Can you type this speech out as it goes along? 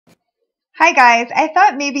Hi guys, I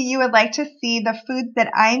thought maybe you would like to see the foods that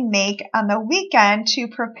I make on the weekend to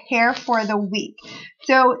prepare for the week.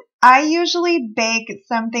 So I usually bake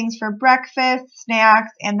some things for breakfast, snacks,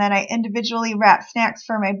 and then I individually wrap snacks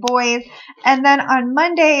for my boys. And then on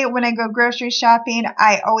Monday when I go grocery shopping,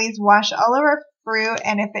 I always wash all of our fruit,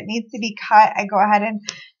 and if it needs to be cut, I go ahead and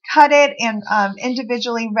cut it and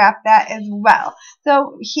individually wrap that as well.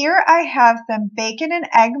 So here I have some bacon and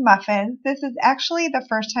egg muffins. This is actually the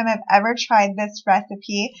first time I've ever tried this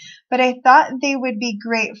recipe, but I thought they would be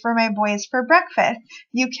great for my boys for breakfast.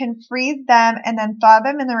 You can freeze them and then thaw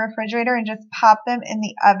them in the refrigerator and just pop them in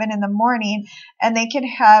the oven in the morning, and they can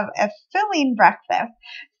have a filling breakfast.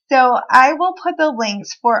 So I will put the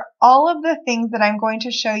links for all of the things that I'm going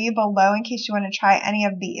to show you below in case you want to try any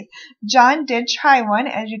of these. John did try one.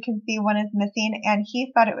 As you can see, one is missing, and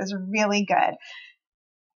he thought it was really good.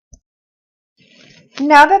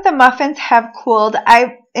 Now that the muffins have cooled,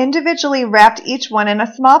 I individually wrapped each one in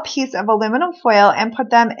a small piece of aluminum foil and put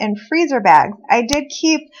them in freezer bags. I did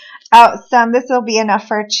keep out some. This will be enough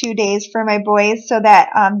for 2 days for my boys so that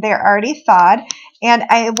they're already thawed. And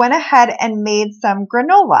I went ahead and made some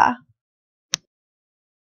granola.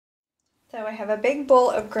 So I have a big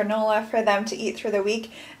bowl of granola for them to eat through the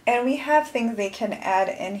week, and we have things they can add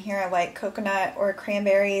in here like coconut or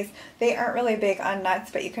cranberries. They aren't really big on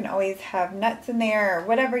nuts, but you can always have nuts in there or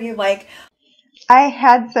whatever you like. I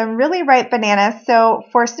had some really ripe bananas, so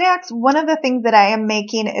for snacks, one of the things that I am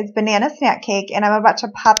making is banana snack cake, and I'm about to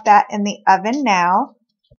pop that in the oven now.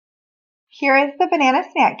 Here is the banana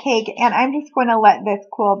snack cake, and I'm just going to let this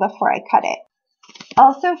cool before I cut it.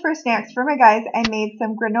 Also for snacks for my guys, I made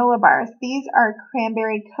some granola bars. These are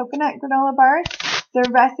cranberry coconut granola bars. The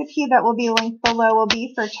recipe that will be linked below will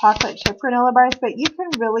be for chocolate chip granola bars, but you can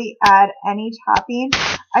really add any topping.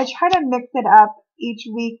 I try to mix it up each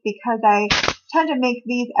week because I tend to make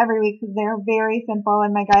these every week because they're very simple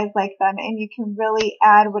and my guys like them, and you can really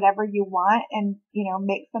add whatever you want and,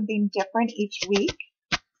 make something different each week.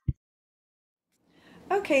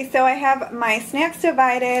 Okay, so I have my snacks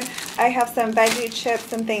divided. I have some veggie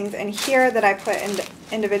chips and things in here that I put in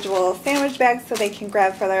individual sandwich bags so they can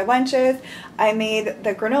grab for their lunches. I made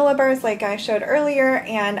the granola bars like I showed earlier,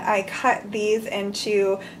 and I cut these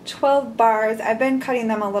into 12 bars. I've been cutting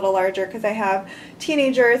them a little larger because I have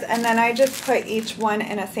teenagers, and then I just put each one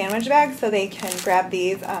in a sandwich bag so they can grab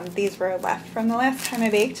these. These were left from the last time I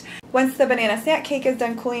baked. Once the banana snack cake is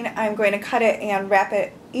done cooling, I'm going to cut it and wrap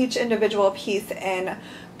it each individual piece in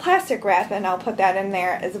plastic wrap, and I'll put that in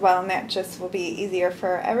there as well, and that just will be easier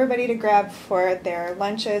for everybody to grab for their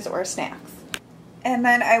lunches or snacks. And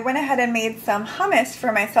then I went ahead and made some hummus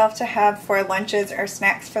for myself to have for lunches or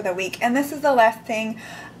snacks for the week, and this is the last thing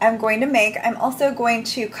I'm going to make. I'm also going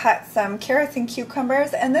to cut some carrots and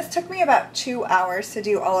cucumbers, and this took me about 2 hours to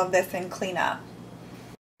do all of this and clean up.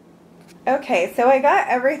 Okay, so I got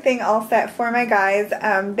everything all set for my guys.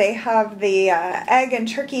 They have the egg and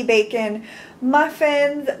turkey bacon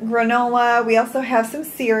muffins, granola. We also have some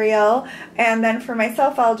cereal, and then for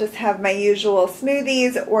myself I'll just have my usual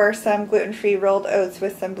smoothies or some gluten-free rolled oats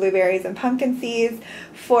with some blueberries and pumpkin seeds.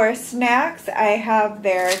 For snacks, I have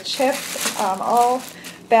their chips all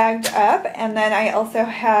bagged up, and then I also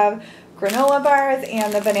have granola bars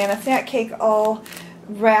and the banana snack cake all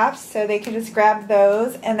wrapped so they can just grab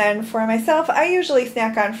those. And then for myself, I usually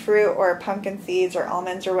snack on fruit or pumpkin seeds or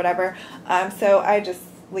almonds or whatever, so I just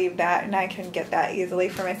leave that and I can get that easily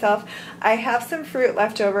for myself. I have some fruit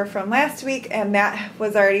left over from last week, and that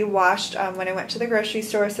was already washed when I went to the grocery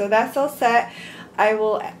store, so that's all set. I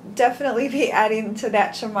will definitely be adding to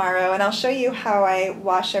that tomorrow, and I'll show you how I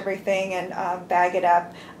wash everything and bag it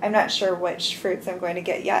up. I'm not sure which fruits I'm going to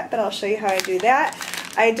get yet, but I'll show you how I do that.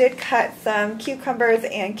 I did cut some cucumbers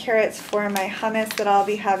and carrots for my hummus that I'll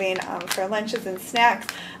be having for lunches and snacks.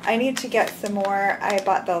 I need to get some more. I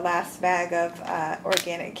bought the last bag of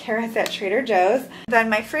organic carrots at Trader Joe's. Then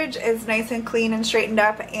my fridge is nice and clean and straightened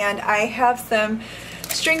up, and I have some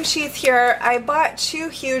string cheese here. I bought 2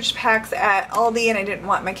 huge packs at Aldi, and I didn't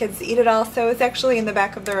want my kids to eat it all, so it's actually in the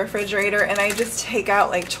back of the refrigerator, and I just take out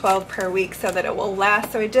like 12 per week so that it will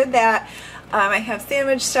last. So I did that. I have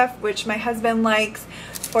sandwich stuff, which my husband likes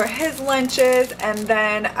for his lunches, and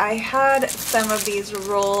then I had some of these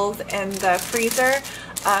rolls in the freezer,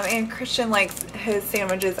 and Christian likes his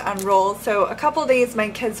sandwiches on rolls, so a couple days my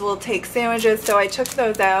kids will take sandwiches, so I took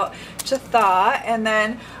those out to thaw. And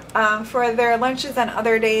then for their lunches on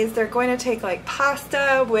other days, they're going to take like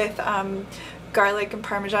pasta with garlic and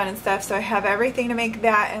Parmesan and stuff, so I have everything to make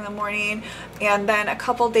that in the morning. And then a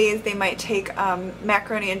couple days they might take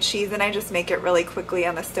macaroni and cheese, and I just make it really quickly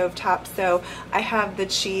on the stove top. So I have the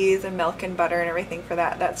cheese and milk and butter and everything for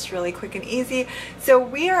that. That's really quick and easy. So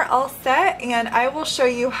we are all set, and I will show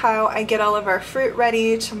you how I get all of our fruit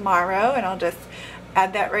ready tomorrow, and I'll just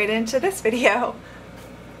add that right into this video.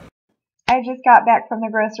 I just got back from the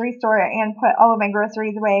grocery store and put all of my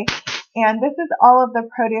groceries away. And this is all of the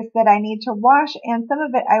produce that I need to wash, and some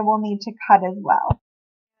of it I will need to cut as well.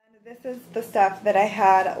 And this is the stuff that I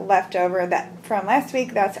had left over from last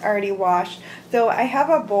week that's already washed. So I have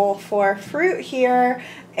a bowl for fruit here,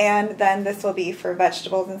 and then this will be for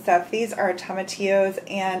vegetables and stuff. These are tomatillos,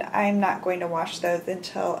 and I'm not going to wash those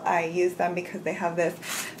until I use them because they have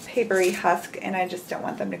this papery husk and I just don't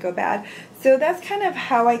want them to go bad. So that's kind of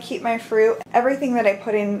how I keep my fruit. Everything that I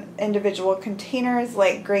put in individual containers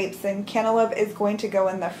like grapes and cantaloupe is going to go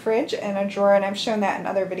in the fridge in a drawer, and I've shown that in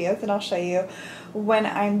other videos, and I'll show you when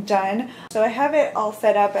I'm done. So I have it all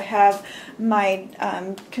set up. I have my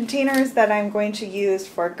containers that I'm going to use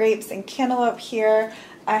for grapes and cantaloupe here.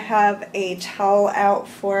 I have a towel out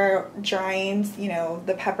for drying, you know,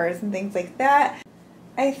 the peppers and things like that.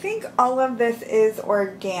 I think all of this is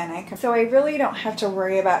organic, so I really don't have to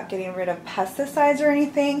worry about getting rid of pesticides or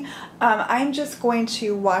anything. I'm just going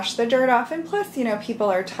to wash the dirt off, and plus, you know,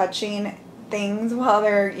 people are touching things while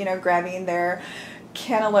they're, you know, grabbing their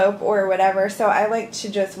cantaloupe or whatever, so I like to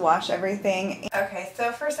just wash everything. Okay,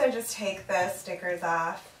 so first I just take the stickers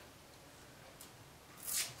off.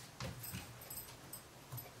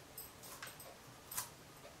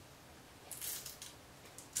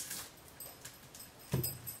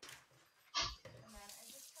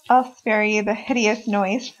 I'll spare you the hideous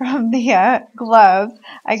noise from the gloves.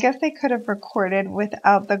 I guess I could have recorded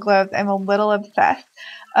without the gloves. I'm a little obsessed.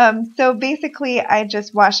 So basically I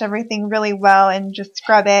just wash everything really well and just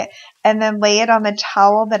scrub it, and then lay it on the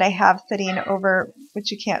towel that I have sitting over,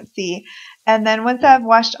 which you can't see. And then once I've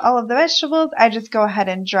washed all of the vegetables, I just go ahead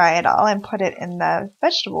and dry it all and put it in the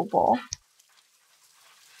vegetable bowl.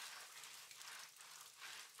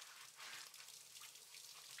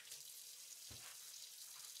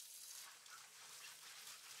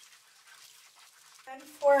 And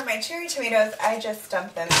for my cherry tomatoes, I just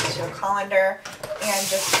dump them into a colander and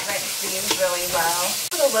just rinse these really well.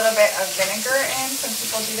 Put a little bit of vinegar in. Some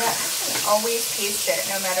people do that. I can always taste it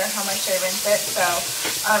no matter how much I rinse it, so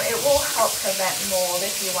it will help prevent mold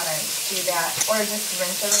if you want to do that, or just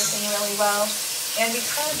rinse everything really well. And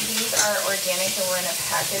because these are organic and we're in a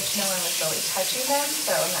package, no one was really touching them,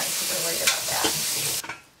 so I'm not super worried about that.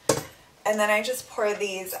 And then I just pour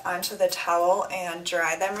these onto the towel and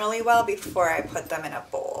dry them really well before I put them in a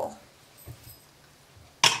bowl.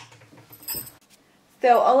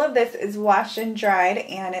 So all of this is washed and dried,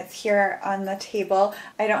 and it's here on the table.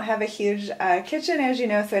 I don't have a huge kitchen, as you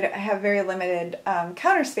know, so I have very limited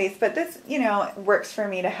counter space, but this, you know, works for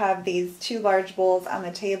me to have these two large bowls on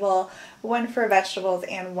the table, one for vegetables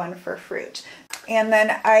and one for fruit. And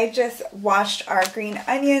then I just washed our green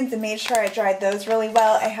onions and made sure I dried those really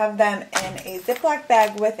well. I have them in a Ziploc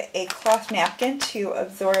bag with a cloth napkin to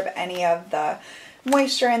absorb any of the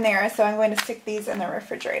moisture in there, so I'm going to stick these in the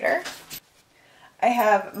refrigerator. I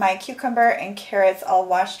have my cucumber and carrots all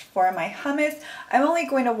washed for my hummus. I'm only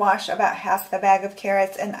going to wash about half the bag of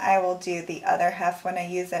carrots, and I will do the other half when I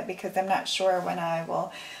use it because I'm not sure when I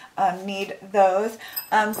will need those.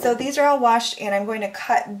 So these are all washed, and I'm going to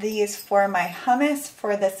cut these for my hummus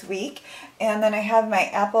for this week. And then I have my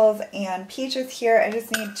apples and peaches here. I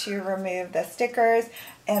just need to remove the stickers,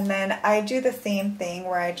 and then I do the same thing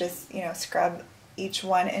where I just, you know, scrub each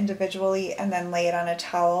one individually and then lay it on a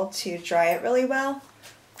towel to dry it really well.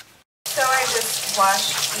 So I just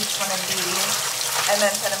washed each one of these and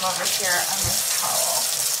then put them over here on this towel.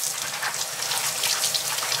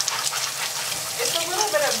 It's a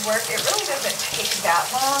little bit of work. It really doesn't take that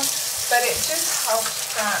long, but it just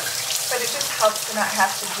helps to not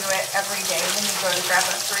have to do it every day when you go to grab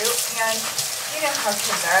a fruit. And you know how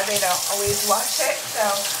kids are, they don't always wash it, so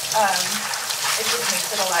it just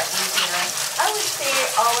makes it a lot easier. I would say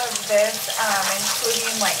all of this,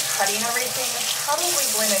 including like cutting everything, is probably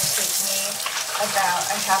going to take me about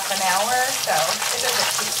a half an hour, so it doesn't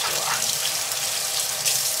take too long.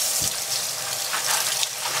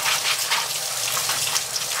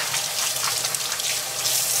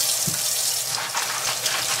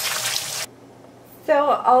 So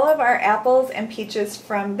all of our apples and peaches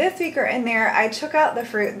from this week are in there. I took out the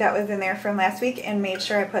fruit that was in there from last week and made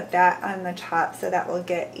sure I put that on the top so that will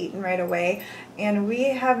get eaten right away. And we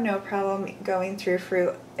have no problem going through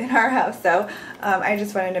fruit in our house, so I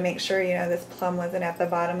just wanted to make sure, you know, this plum wasn't at the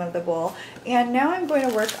bottom of the bowl. And now I'm going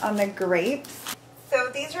to work on the grapes. So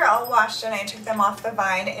these are all washed and I took them off the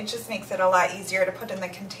vine. It just makes it a lot easier to put in the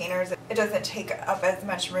containers. It doesn't take up as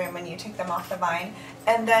much room when you take them off the vine.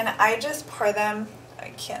 And then I just pour them, I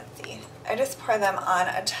can't see, I just pour them on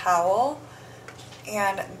a towel,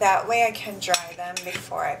 and that way I can dry them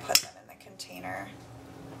before I put them in the container.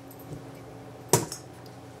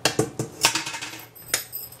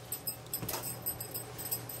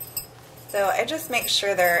 So I just make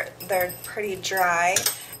sure they're pretty dry.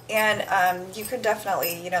 And you could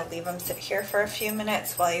definitely, you know, leave them sit here for a few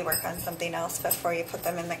minutes while you work on something else before you put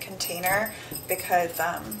them in the container, because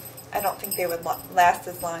I don't think they would last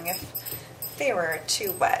as long if they were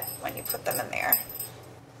too wet when you put them in there.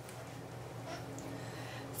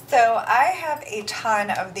 So I have a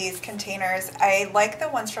ton of these containers. I like the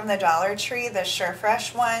ones from the Dollar Tree, the Sure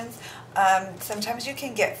Fresh ones. Sometimes you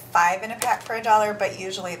can get 5 in a pack for $1, but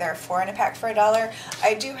usually they're 4 in a pack for $1.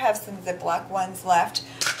 I do have some Ziploc ones left,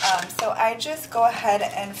 so I just go ahead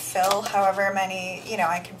and fill however many, you know,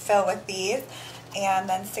 I can fill with these, and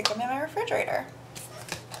then stick them in my refrigerator.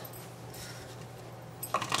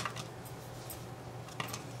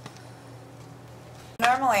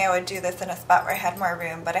 Normally I would do this in a spot where I had more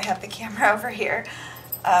room, but I have the camera over here.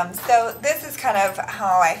 So this is kind of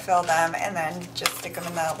how I fill them, and then just stick them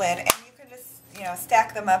in the lid. And you can just, you know,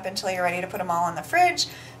 stack them up until you're ready to put them all in the fridge.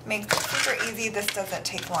 Makes it super easy. This doesn't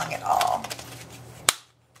take long at all.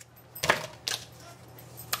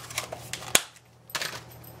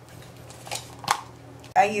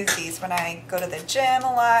 I use these when I go to the gym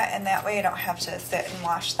a lot, and that way I don't have to sit and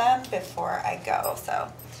wash them before I go.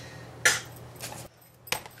 So,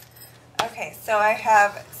 okay, so I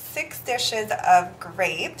have 6 dishes of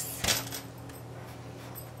grapes.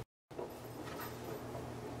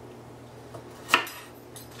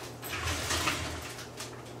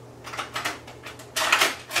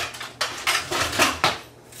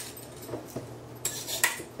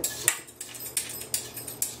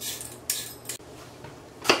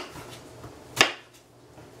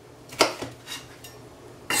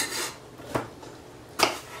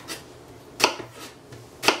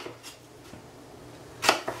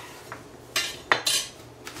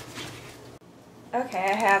 Okay,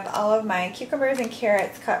 I have all of my cucumbers and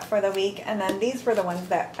carrots cut for the week, and then these were the ones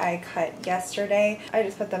that I cut yesterday. I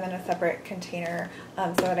just put them in a separate container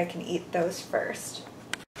so that I can eat those first.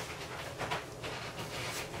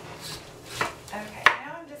 Okay,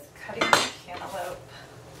 now I'm just cutting the cantaloupe.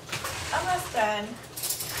 Almost done.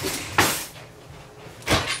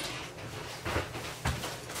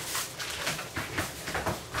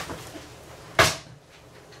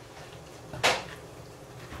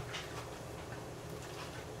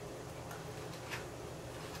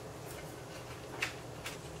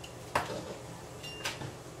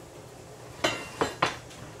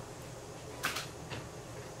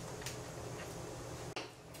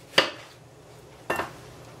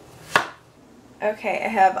 Okay, I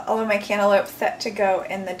have all of my cantaloupe set to go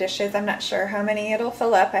in the dishes. I'm not sure how many it'll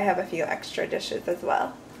fill up. I have a few extra dishes as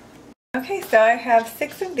well. Okay, so I have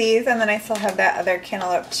 6 of these, and then I still have that other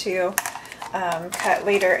cantaloupe to cut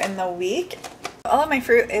later in the week. All of my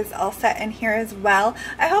fruit is all set in here as well.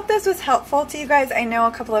 I hope this was helpful to you guys. I know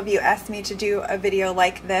a couple of you asked me to do a video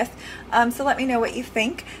like this, so let me know what you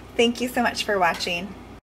think. Thank you so much for watching.